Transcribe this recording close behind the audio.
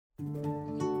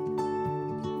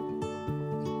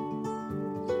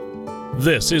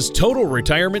This is Total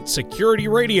Retirement Security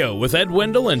Radio with Ed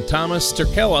Wendell and Thomas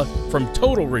Turkella from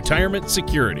Total Retirement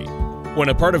Security. When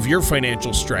a part of your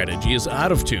financial strategy is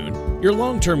out of tune, your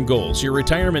long-term goals, your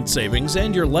retirement savings,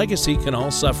 and your legacy can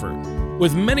all suffer.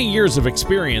 With many years of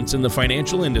experience in the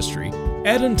financial industry,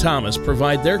 Ed and Thomas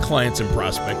provide their clients and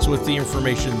prospects with the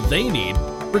information they need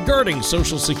regarding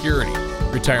Social Security,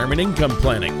 retirement income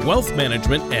planning, wealth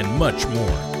management, and much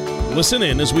more. Listen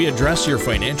in as we address your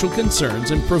financial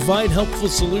concerns and provide helpful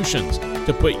solutions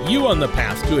to put you on the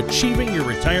path to achieving your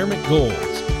retirement goals.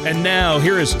 And now,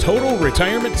 here is Total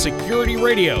Retirement Security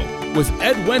Radio with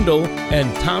Ed Wendell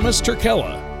and Thomas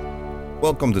Turkella.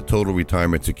 Welcome to Total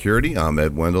Retirement Security. I'm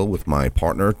Ed Wendell with my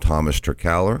partner, Thomas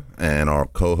Turkella, and our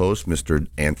co-host, Mr.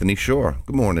 Anthony Shore.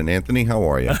 Good morning, Anthony. How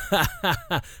are you?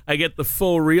 I get the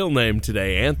full real name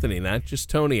today, Anthony, not just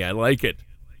Tony. I like it.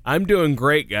 I'm doing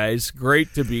great, guys.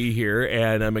 Great to be here,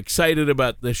 and I'm excited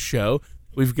about this show.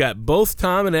 We've got both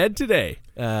Tom and Ed today.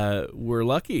 We're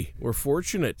lucky. We're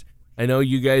fortunate. I know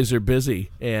you guys are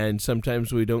busy, and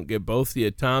sometimes we don't get both of you.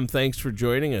 Tom, thanks for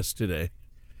joining us today.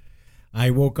 I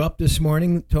woke up this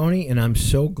morning, Tony, and I'm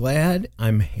so glad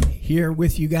I'm here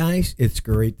with you guys. It's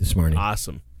great this morning.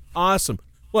 Awesome.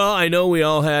 Well, I know we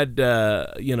all had,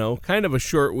 kind of a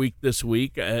short week this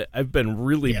week. I've been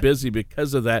really busy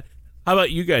because of that. How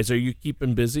about you guys? Are you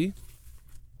keeping busy?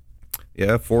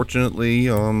 Yeah, fortunately,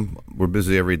 we're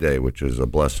busy every day, which is a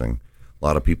blessing. A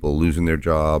lot of people losing their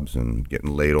jobs and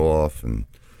getting laid off and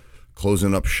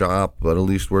closing up shop, but at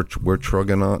least we're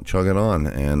chugging on,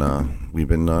 and we've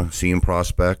been seeing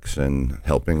prospects and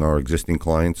helping our existing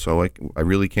clients, so I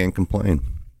really can't complain.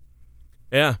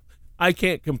 Yeah, I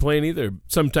can't complain either.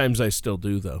 Sometimes I still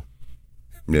do, though.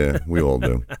 Yeah, we all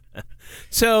do.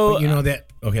 So but you know that.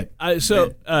 Okay.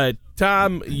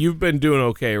 Tom, you've been doing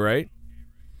okay, right?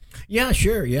 Yeah,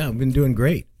 sure. Yeah, I've been doing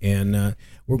great, and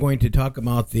we're going to talk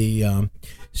about the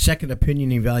second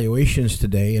opinion evaluations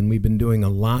today, and we've been doing a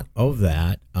lot of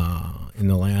that in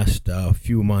the last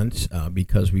few months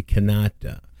because we cannot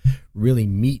really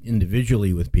meet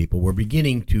individually with people. We're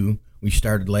beginning to. We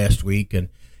started last week, and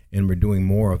we're doing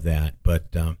more of that,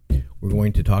 but we're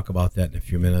going to talk about that in a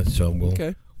few minutes. So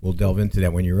we'll delve into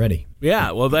that when you're ready.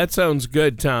 Yeah, well, that sounds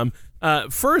good, Tom.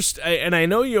 First, and I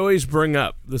know you always bring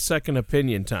up the second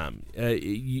opinion, Tom.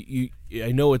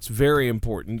 I know it's very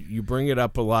important. You bring it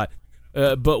up a lot.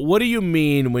 But what do you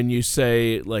mean when you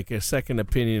say like a second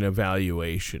opinion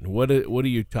evaluation? What are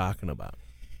you talking about?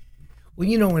 Well,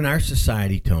 in our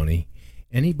society, Tony,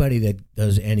 anybody that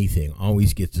does anything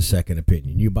always gets a second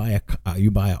opinion. You buy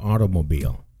an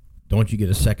automobile, don't you get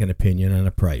a second opinion on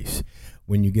the price?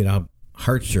 When you get a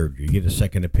heart surgery, you get a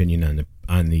second opinion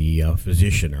on the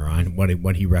physician or on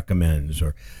what he recommends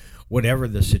or whatever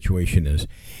the situation is.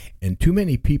 And too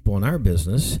many people in our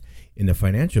business, in the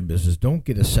financial business, don't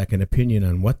get a second opinion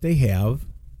on what they have,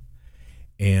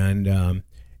 and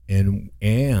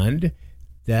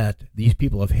that these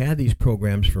people have had these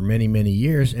programs for many, many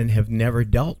years and have never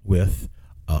dealt with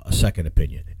a second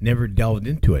opinion, never delved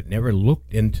into it, never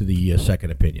looked into the second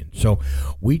opinion. So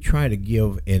we try to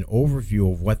give an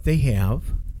overview of what they have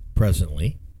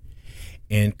presently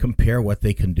and compare what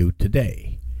they can do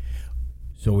today.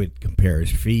 So it compares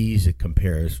fees, it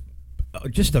compares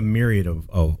just a myriad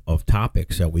of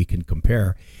topics that we can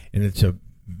compare, and it's a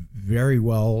very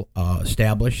well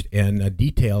established and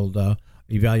detailed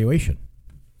evaluation.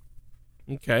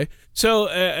 Okay. So,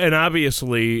 and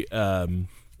obviously,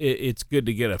 it's good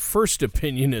to get a first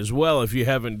opinion as well if you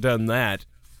haven't done that.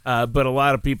 But a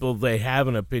lot of people, they have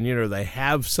an opinion or they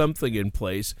have something in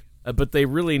place, but they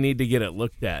really need to get it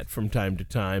looked at from time to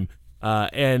time.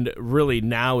 And really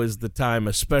now is the time,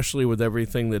 especially with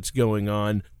everything that's going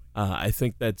on. I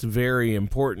think that's very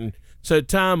important. So,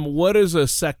 Tom, what does a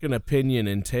second opinion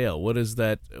entail? What is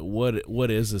that?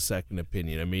 What is a second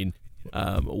opinion? I mean,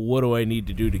 what do I need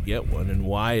to do to get one, and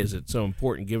why is it so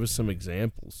important? Give us some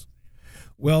examples.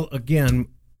 Well, again,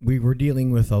 we were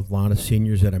dealing with a lot of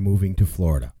seniors that are moving to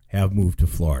Florida, have moved to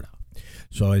Florida.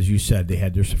 So as you said, they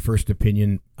had their first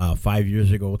opinion 5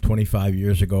 years ago, 25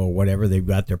 years ago, or whatever. They've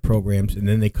got their programs, and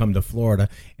then they come to Florida,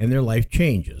 and their life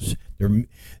changes. They're in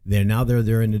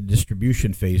the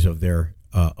distribution phase of their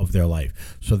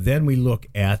life. So then we look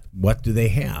at what do they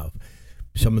have.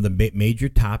 Some of the major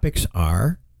topics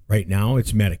are, right now,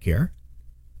 it's Medicare.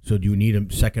 So do you need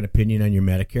a second opinion on your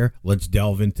Medicare? Let's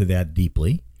delve into that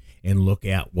deeply and look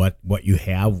at what you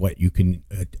have, what you can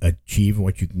achieve, and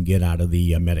what you can get out of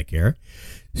the Medicare.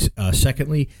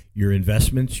 Secondly, your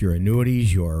investments, your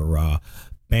annuities, your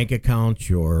bank accounts,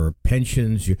 your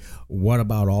pensions, what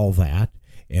about all that?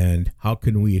 and how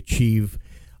can we achieve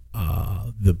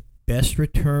the best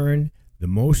return, the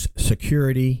most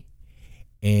security.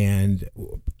 And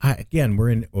again, we're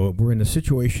in a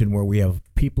situation where we have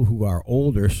people who are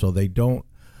older, so they don't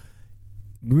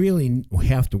really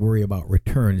have to worry about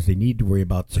returns. They need to worry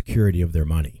about security of their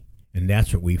money, and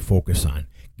that's what we focus on: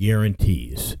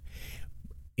 guarantees,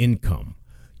 income.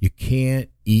 You can't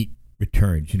eat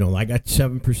returns. I got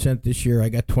 7% this year, I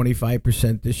got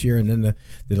 25% this year, and then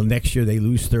the next year they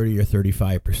lose 30 or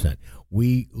 35%.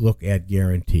 We look at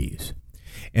guarantees.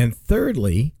 And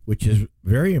thirdly, which is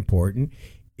very important,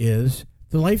 is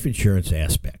the life insurance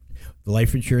aspect. The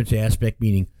life insurance aspect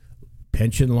meaning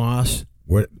pension loss.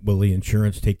 Will the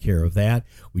insurance take care of that?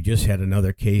 We just had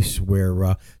another case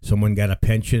where someone got a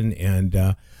pension and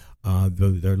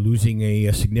they're losing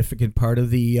a significant part of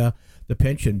the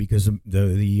pension because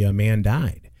the man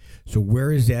died. So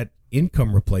where is that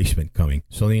income replacement coming?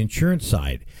 So the insurance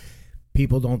side,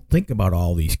 people don't think about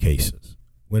all these cases.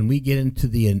 When we get into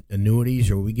the annuities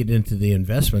or we get into the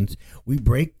investments, we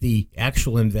break the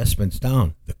actual investments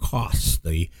down, the costs,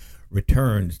 the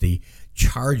returns, the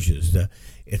charges.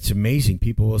 It's amazing.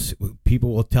 People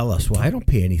will tell us, well, I don't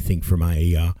pay anything for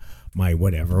my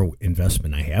whatever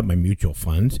investment I have, my mutual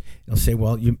funds. They'll say,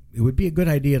 well, it would be a good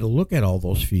idea to look at all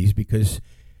those fees because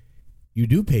you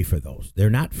do pay for those. They're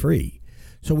not free.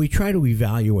 So we try to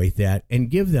evaluate that and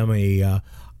give them a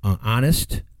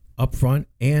honest, upfront,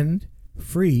 and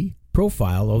free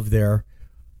profile of their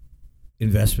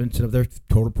investments and of their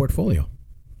total portfolio.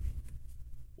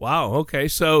 Wow. Okay.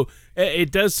 So it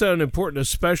does sound important,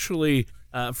 especially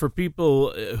for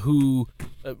people who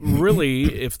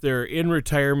really, if they're in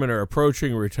retirement or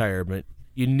approaching retirement,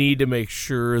 you need to make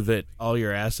sure that all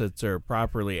your assets are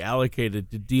properly allocated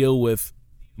to deal with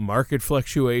market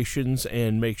fluctuations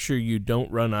and make sure you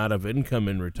don't run out of income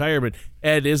in retirement.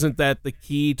 Ed, isn't that the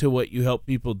key to what you help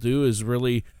people do, is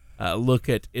really look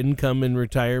at income in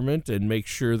retirement and make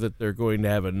sure that they're going to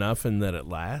have enough and that it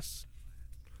lasts?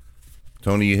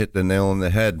 Tony, you hit the nail on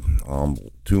the head.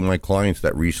 Two of my clients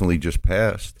that recently just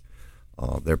passed,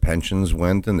 their pensions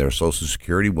went and their Social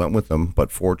Security went with them,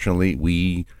 but fortunately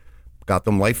we got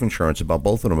them life insurance, about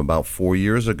both of them, about 4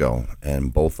 years ago.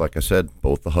 And both, like I said,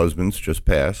 both the husbands just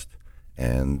passed,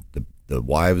 and the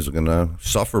wives are going to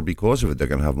suffer because of it. They're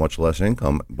going to have much less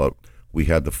income, but we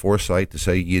had the foresight to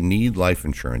say you need life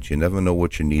insurance. You never know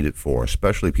what you need it for,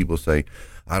 especially people say,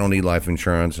 I don't need life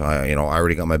insurance. I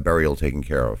already got my burial taken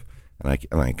care of. And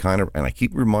I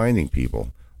keep reminding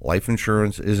people, life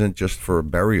insurance isn't just for a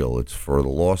burial; it's for the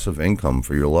loss of income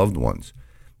for your loved ones.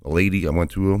 A lady, I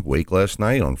went to a wake last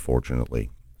night.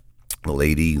 Unfortunately, the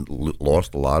lady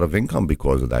lost a lot of income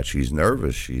because of that. She's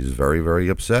nervous. She's very, very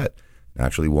upset.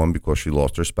 Naturally, one, because she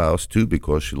lost her spouse. Two,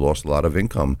 because she lost a lot of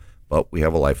income. But we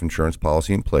have a life insurance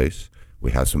policy in place.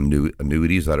 We have some new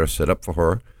annuities that are set up for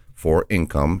her for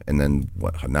income. And then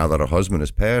now that her husband has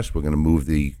passed, we're going to move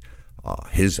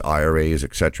his IRAs,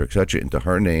 et cetera, into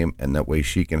her name, and that way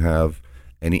she can have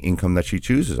any income that she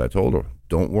chooses. I told her,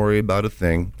 don't worry about a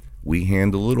thing. We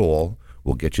handle it all.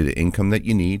 We'll get you the income that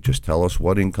you need. Just tell us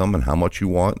what income and how much you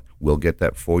want. We'll get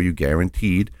that for you,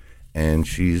 guaranteed. And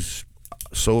she's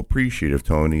so appreciative,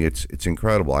 Tony. It's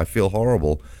incredible. I feel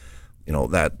horrible,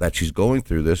 that she's going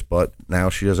through this, but now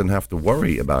she doesn't have to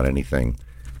worry about anything.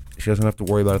 She doesn't have to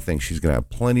worry about a thing. She's going to have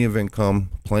plenty of income,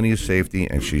 plenty of safety,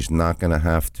 and she's not going to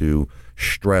have to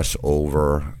stress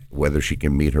over whether she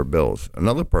can meet her bills.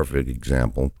 Another perfect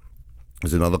example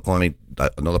is another client,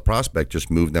 another prospect just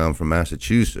moved down from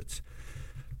Massachusetts.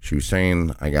 She was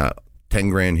saying, I got 10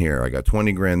 grand here, I got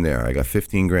 20 grand there, I got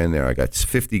 15 grand there, I got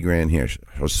 50 grand here.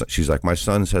 She's like, my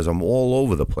son says I'm all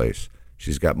over the place.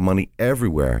 She's got money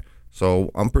everywhere.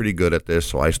 So I'm pretty good at this.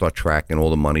 So I start tracking all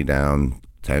the money down,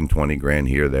 10, 20 grand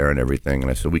here, there, and everything. And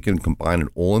I said, we can combine it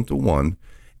all into one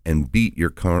and beat your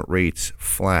current rates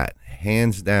flat.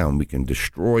 Hands down, we can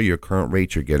destroy your current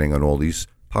rates you're getting on all these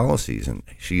policies. And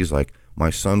she's like, my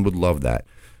son would love that.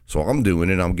 So I'm doing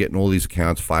it. I'm getting all these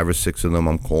accounts, 5 or 6 of them.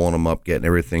 I'm calling them up, getting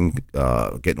everything,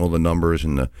 getting all the numbers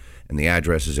and the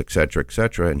addresses, et cetera, et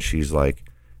cetera. And she's like,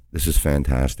 this is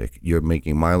fantastic. You're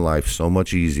making my life so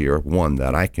much easier, one,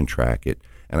 that I can track it.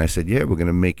 And I said, yeah, we're going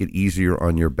to make it easier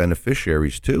on your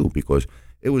beneficiaries too, because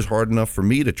it was hard enough for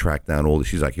me to track down all this.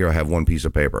 She's like, here, I have one piece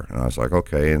of paper. And I was like,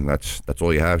 okay, and that's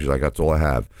all you have? She's like, that's all I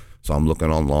have. So I'm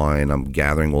looking online, I'm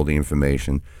gathering all the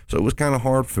information. So it was kind of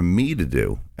hard for me to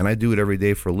do, and I do it every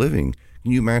day for a living.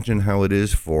 Can you imagine how it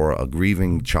is for a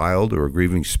grieving child or a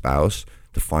grieving spouse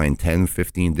to find 10,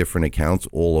 15 different accounts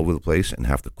all over the place and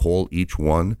have to call each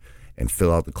one and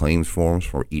fill out the claims forms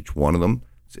for each one of them?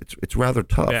 It's rather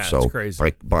tough. Yeah, so it's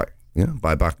crazy.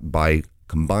 by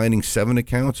combining 7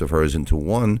 accounts of hers into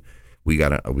one. We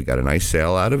got a nice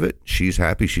sale out of it. She's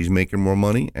happy. She's making more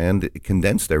money, and it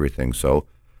condensed everything. So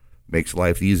makes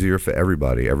life easier for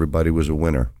everybody. Everybody was a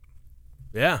winner.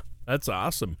 Yeah, that's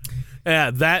awesome.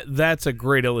 Yeah, that's a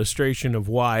great illustration of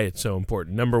why it's so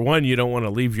important. Number one, you don't want to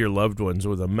leave your loved ones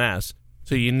with a mess,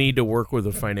 so you need to work with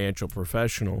a financial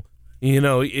professional. You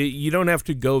know, you don't have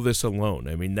to go this alone.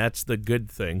 I mean, that's the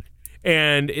good thing.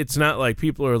 And it's not like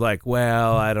people are like,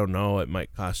 well, I don't know, it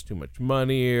might cost too much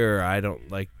money, or I don't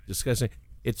like discussing.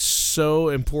 It's so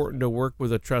important to work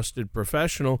with a trusted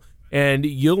professional, and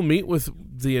you'll meet with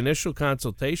the initial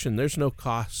consultation. There's no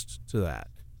cost to that.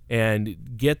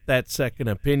 And get that second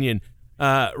opinion.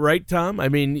 Right, Tom? I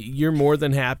mean, you're more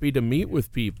than happy to meet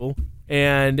with people,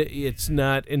 and it's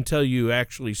not until you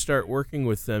actually start working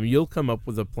with them, you'll come up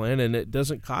with a plan, and it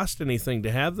doesn't cost anything to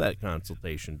have that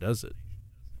consultation, does it?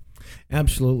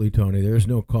 Absolutely, Tony. There's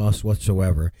no cost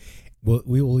whatsoever.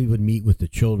 We will even meet with the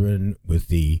children, with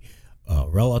the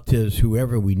relatives,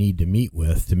 whoever we need to meet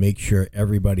with, to make sure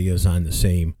everybody is on the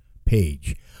same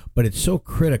page. But it's so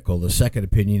critical, the second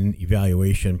opinion,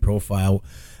 evaluation, profile,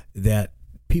 that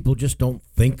people just don't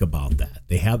think about that.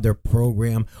 They have their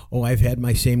program. Oh, I've had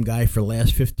my same guy for the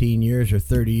last 15 years or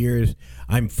 30 years.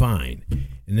 I'm fine.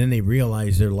 And then they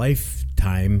realize their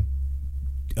lifetime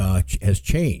has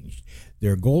changed.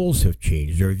 Their goals have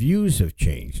changed. Their views have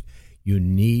changed. You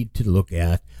need to look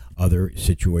at other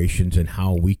situations and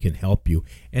how we can help you.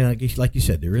 And I guess, like you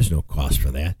said, there is no cost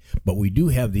for that. But we do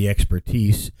have the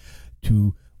expertise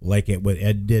to, like what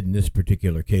Ed did in this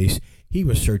particular case. He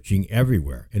was searching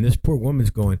everywhere. And this poor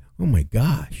woman's going, oh, my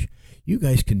gosh, you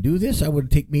guys can do this? I would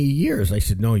take me years. I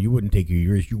said, no, you wouldn't take you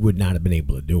years. You would not have been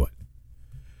able to do it.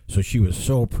 So she was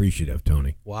so appreciative,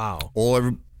 Tony. Wow.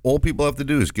 All people have to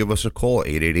do is give us a call,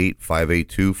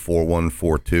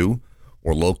 888-582-4142,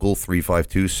 or local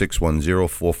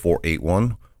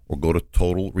 352-610-4481, or go to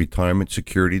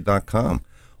totalretirementsecurity.com.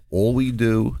 All we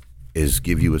do is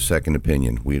give you a second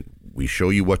opinion. We show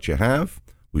you what you have.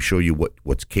 We show you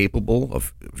what's capable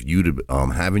of you to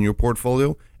have in your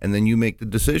portfolio, and then you make the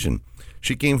decision.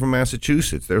 She came from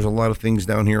Massachusetts. There's a lot of things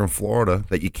down here in Florida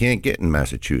that you can't get in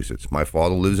Massachusetts. My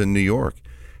father lives in New York.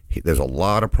 There's a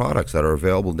lot of products that are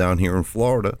available down here in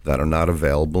Florida that are not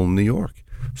available in New York.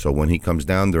 So when he comes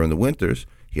down during the winters,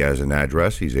 he has an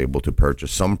address. He's able to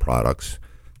purchase some products.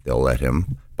 They'll let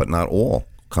him, but not all.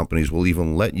 Companies will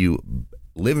even let you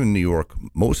live in New York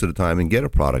most of the time and get a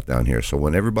product down here. So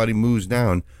when everybody moves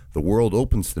down, the world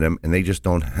opens to them, and they just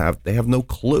they have no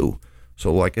clue.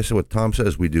 So like I said, what Tom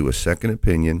says, we do a second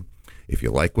opinion. If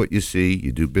you like what you see,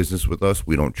 you do business with us.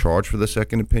 We don't charge for the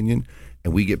second opinion,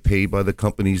 and we get paid by the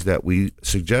companies that we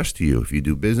suggest to you. If you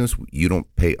do business, you don't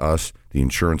pay us. The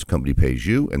insurance company pays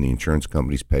you, and the insurance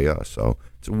companies pay us. So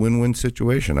it's a win-win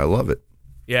situation. I love it.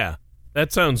 Yeah,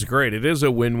 that sounds great. It is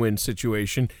a win-win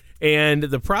situation. And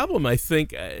the problem, I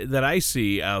think, that I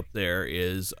see out there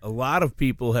is a lot of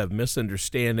people have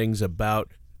misunderstandings about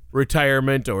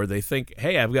retirement, or they think,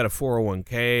 hey, I've got a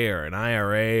 401k or an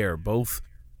IRA or both,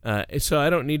 so I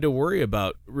don't need to worry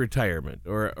about retirement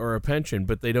or a pension.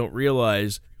 But they don't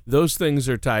realize those things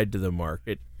are tied to the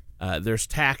market. There's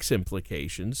tax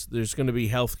implications. There's going to be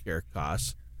healthcare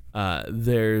costs.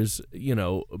 There's,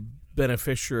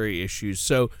 beneficiary issues.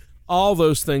 So all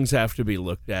those things have to be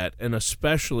looked at, and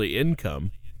especially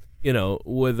income.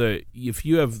 If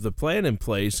you have the plan in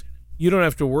place, you don't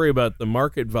have to worry about the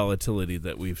market volatility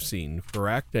that we've seen,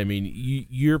 correct? I mean,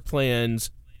 your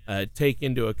plans take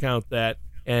into account that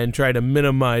and try to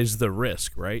minimize the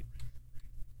risk, right?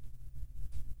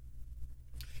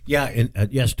 Yeah, and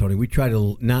yes, Tony, we try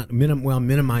to not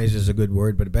minimize is a good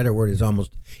word, but a better word is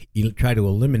almost try to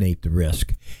eliminate the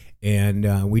risk.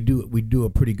 And we do a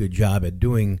pretty good job at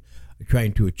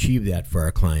trying to achieve that for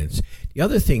our clients. The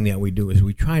other thing that we do is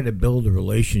we try to build a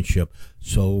relationship,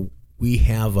 so we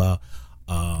have a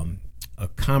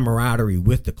camaraderie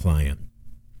with the client,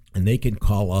 and they can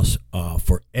call us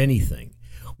for anything.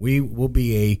 We will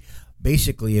be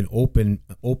basically an open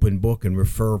book and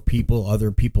refer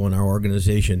other people in our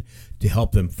organization to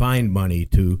help them find money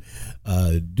to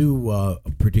do a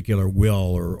particular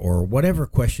will or whatever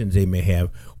questions they may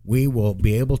have. We will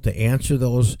be able to answer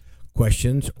those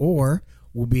questions, or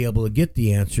we'll be able to get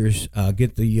the answers,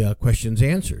 get the questions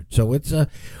answered. So it's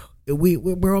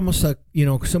we're almost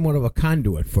somewhat of a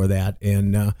conduit for that,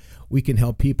 and we can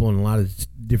help people in a lot of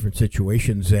different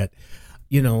situations that.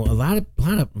 A lot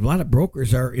of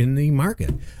brokers are in the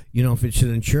market. If it's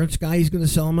an insurance guy, he's going to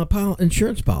sell him a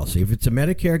insurance policy. If it's a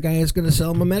Medicare guy, he's going to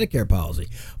sell him a Medicare policy.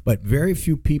 But very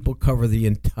few people cover the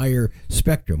entire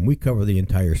spectrum. We cover the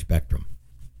entire spectrum.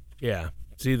 Yeah.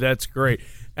 See, that's great.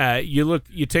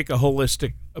 You take a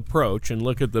holistic approach and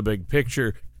look at the big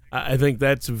picture. I think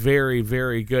that's very,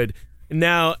 very good.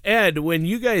 Now, Ed, when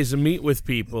you guys meet with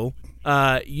people,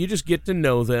 you just get to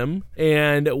know them.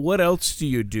 And what else do?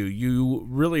 You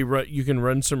really you can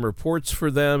run some reports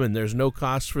for them, and there's no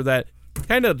cost for that.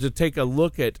 Kind of to take a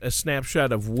look at a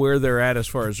snapshot of where they're at as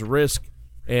far as risk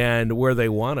and where they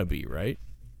want to be, right?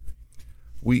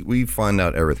 We find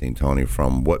out everything, Tony,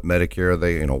 from what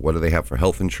Medicare what do they have for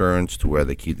health insurance to where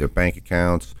they keep their bank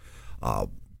accounts,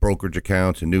 brokerage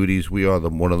accounts, annuities. We are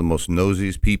one of the most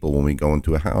nosiest people when we go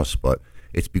into a house, but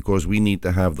it's because we need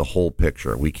to have the whole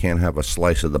picture. We can't have a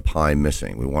slice of the pie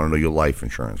missing. We want to know your life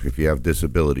insurance, if you have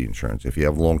disability insurance, if you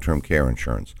have long-term care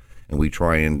insurance, and we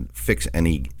try and fix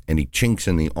any chinks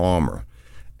in the armor.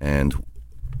 And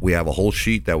we have a whole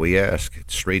sheet that we ask.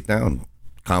 It's straight down,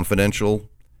 confidential.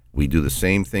 We do the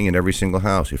same thing in every single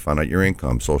house. You find out your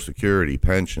income, Social Security,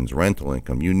 pensions, rental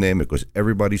income, you name it, because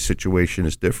everybody's situation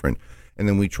is different. And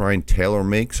then we try and tailor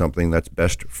make something that's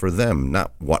best for them,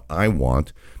 not what I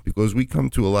want, because we come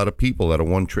to a lot of people that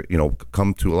are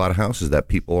come to a lot of houses that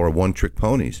people are one-trick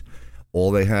ponies.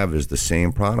 All they have is the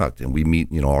same product, and we meet,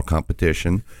 our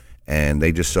competition, and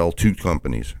they just sell two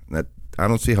companies. I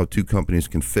don't see how two companies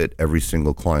can fit every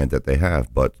single client that they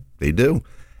have, but they do.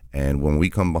 And when we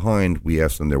come behind, we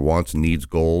ask them their wants, needs,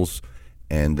 goals,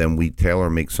 and then we tailor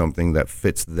make something that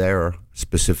fits their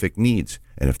specific needs.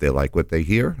 And if they like what they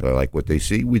hear, they like what they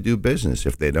see, we do business.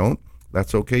 If they don't,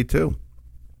 that's okay too.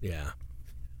 Yeah.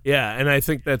 Yeah, and I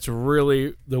think that's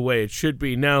really the way it should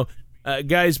be. Now,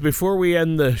 guys, before we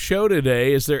end the show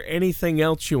today, is there anything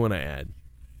else you want to add?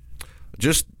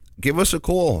 Just give us a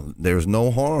call. There's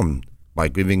no harm by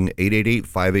giving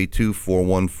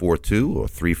 888-582-4142 or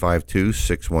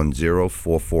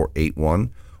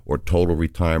 352-610-4481 or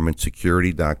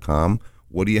totalretirementsecurity.com.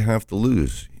 What do you have to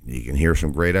lose? You can hear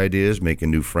some great ideas, make a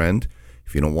new friend.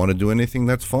 If you don't want to do anything,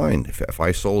 that's fine. If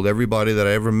I sold everybody that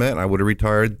I ever met, I would have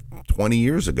retired 20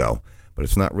 years ago. But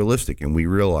it's not realistic, and we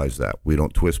realize that. We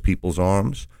don't twist people's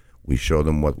arms. We show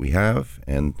them what we have,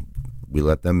 and we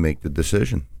let them make the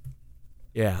decision.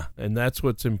 Yeah, and that's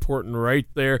what's important right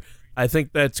there. I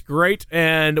think that's great.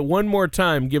 And one more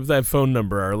time, give that phone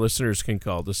number our listeners can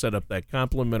call to set up that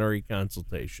complimentary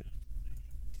consultation.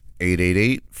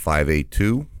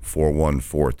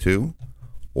 888-582-4142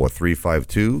 or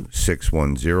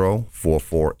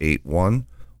 352-610-4481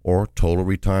 or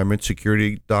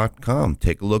totalretirementsecurity.com.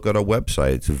 Take a look at our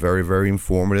website. It's very, very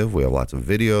informative. We have lots of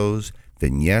videos,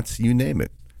 vignettes, you name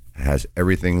it. It has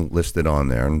everything listed on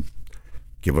there. And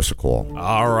give us a call.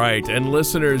 All right. And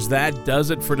listeners, that does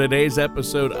it for today's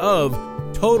episode of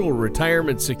Total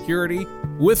Retirement Security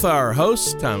with our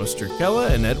hosts, Thomas Turkella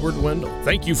and Edward Wendell.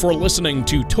 Thank you for listening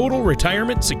to Total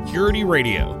Retirement Security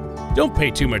Radio. Don't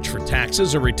pay too much for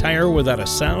taxes or retire without a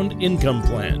sound income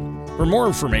plan. For more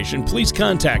information, please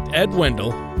contact Ed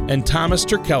Wendell and Thomas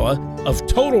Turkella of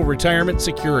Total Retirement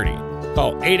Security.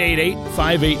 Call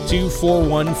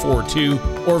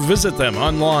 888-582-4142 or visit them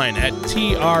online at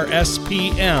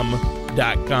trspm.com.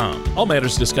 All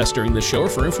matters discussed during this show are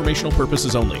for informational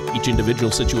purposes only. Each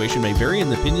individual situation may vary,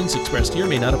 and the opinions expressed here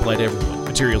may not apply to everyone.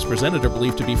 Materials presented are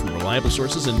believed to be from reliable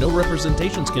sources, and no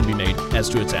representations can be made as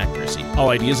to its accuracy. All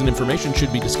ideas and information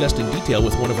should be discussed in detail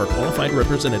with one of our qualified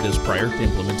representatives prior to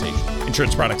implementation.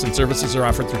 Insurance products and services are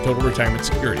offered through Total Retirement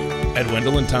Security. Ed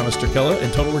Wendell and Thomas Turkella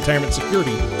and Total Retirement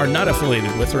Security are not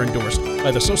affiliated with or endorsed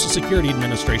by the Social Security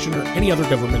Administration or any other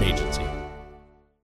government agency.